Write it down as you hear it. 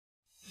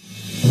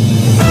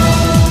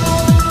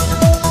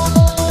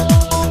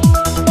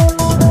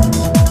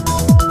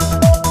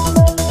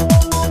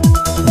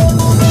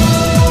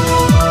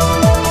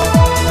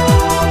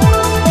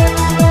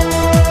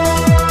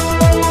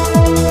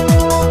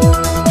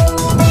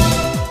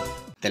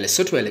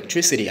Lesotho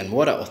Electricity and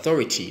Water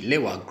Authority,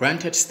 LEWA,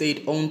 granted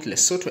state-owned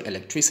Lesotho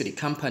Electricity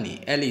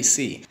Company,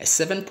 LEC, a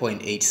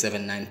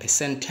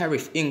 7.879%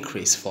 tariff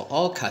increase for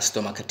all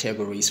customer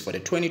categories for the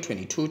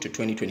 2022 to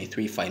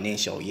 2023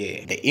 financial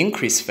year. The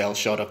increase fell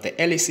short of the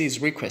LEC's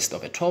request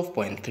of a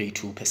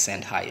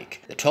 12.32%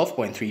 hike. The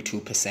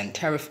 12.32%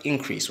 tariff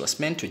increase was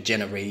meant to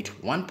generate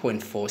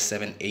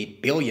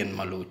 1.478 billion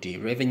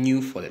maloti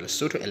revenue for the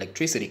Lesotho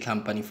Electricity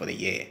Company for the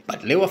year,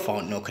 but LEWA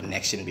found no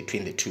connection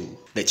between the two.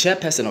 The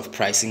chairperson of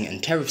Pricing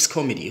and Tariffs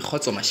Committee,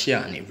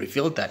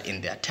 revealed that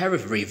in their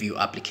tariff review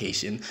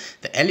application,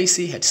 the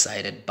LEC had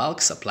cited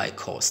bulk supply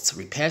costs,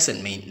 repairs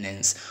and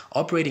maintenance,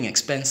 operating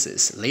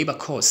expenses, labor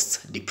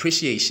costs,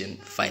 depreciation,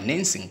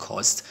 financing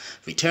costs,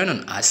 return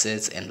on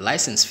assets, and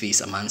license fees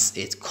amongst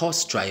its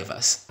cost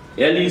drivers.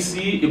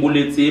 LEC e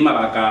boletse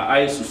mabaka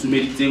a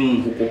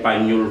susumeditseng ho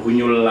kopanyol ho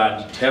nyolla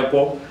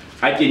ditheko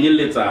a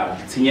kenyeletsa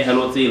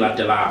ditshenyehelo tse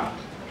latelang.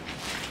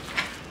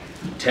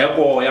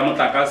 Theko ya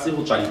motlakase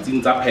ho tswa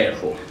ditsing tsa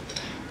phehlo,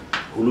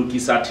 ho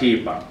lokisa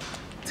thepa,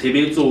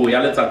 tshebetso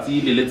ya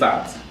letsatsi le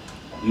letsatsi,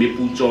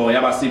 meputso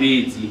ya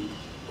basebetsi,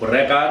 ho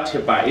reka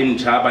thepa e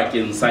ntjha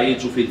bakeng sa e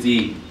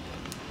tsofetseng,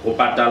 ho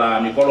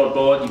patala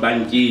mekoloto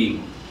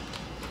dibankeng,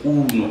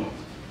 kuno,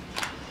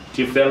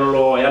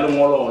 tefello ya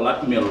lengolo la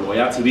tumello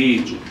ya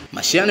tshebetso.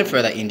 Mashiane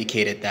further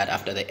indicated that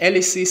after the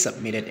LEC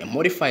submitted a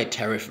modified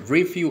tariff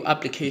review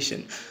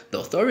application, the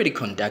authority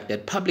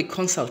conducted public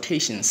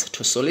consultations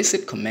to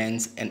solicit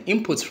comments and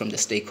inputs from the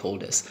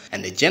stakeholders,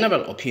 and the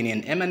general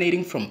opinion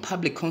emanating from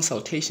public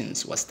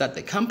consultations was that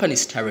the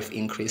company's tariff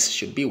increase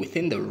should be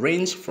within the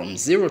range from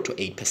 0 to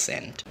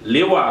 8%.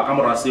 LEWA ka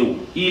mora seo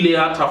ile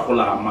ya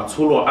thakgola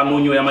matsholo a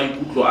nonyo ya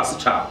maikutlo a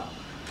setjhaba.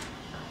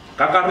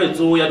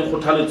 Kakaretso ya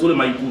dikgothaletso le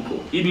maikutlo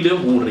e bile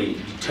hore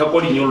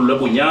ditheko di nyollwe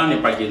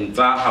bonyane pakeng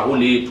tsa ha ho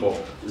letho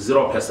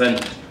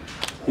 0%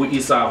 ho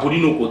isa ho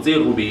dinoko tse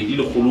robedi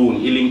le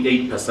kgolong e leng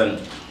 8%.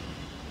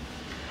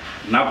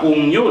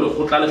 Nakong eo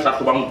lekgotla le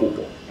hlahlobang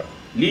kopo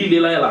le ile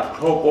la ela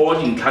hloko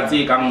dintlha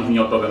tse kang ho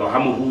nyotobelo ha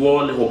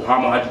moruo le ho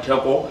phahama ha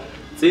ditheko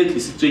tse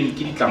tlisitsweng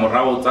ke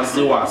ditlamorao tsa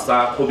sewa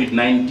sa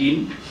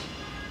COVID-19,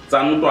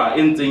 tsa ntwa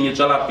e ntseng e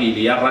tswela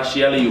pele ya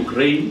Russia le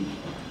Ukraine,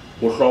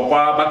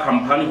 bohlokwa ba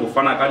khamphani ho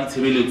fana ka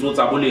ditshebeletso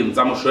tsa boleng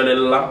tsa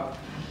moshwelella,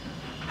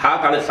 ha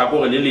ka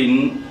lehlakore le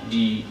leng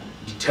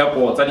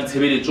ditheko tsa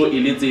ditshebeletso e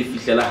le tse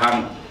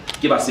fihlelehang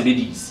ke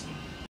basebedisi.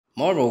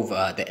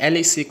 Moreover, the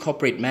LEC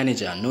corporate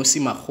manager Nosi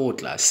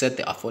Makgotla said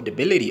the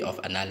affordability of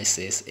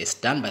analysis is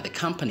done by the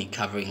company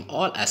covering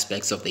all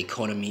aspects of the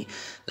economy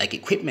like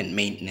equipment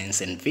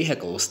maintenance and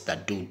vehicles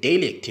that do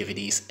daily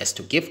activities as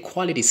to give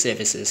quality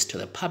services to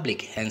the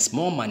public, hence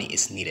more money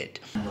is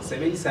needed.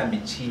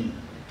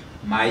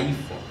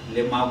 Maifo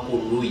le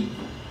makoloi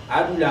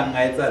a dulang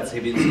a etsa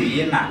tshebetso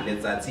ena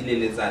letsatsi le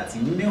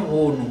letsatsi, mme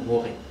hono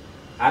hore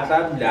a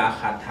tla dula a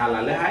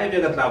kgathala le haebe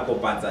re tla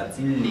kopa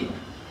tsatsing lena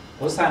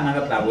ho sana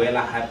re tla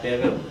boela hape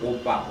re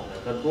kopa hore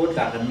re tlo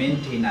tla re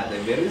maintain the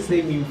very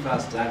same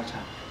infrastructure,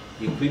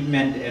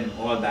 equipment and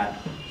all that,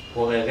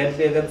 hore re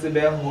tle re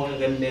tsebe hore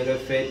re nne re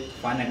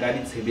fane ka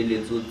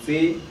ditshebeletso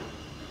tse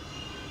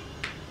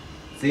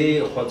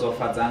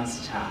kgotsofatsang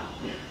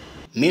setjhaba.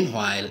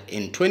 Meanwhile,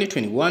 in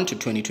 2021 to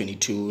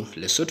 2022,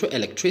 Lesotho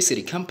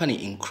Electricity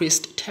Company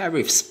increased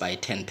tariffs by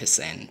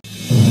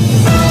 10%.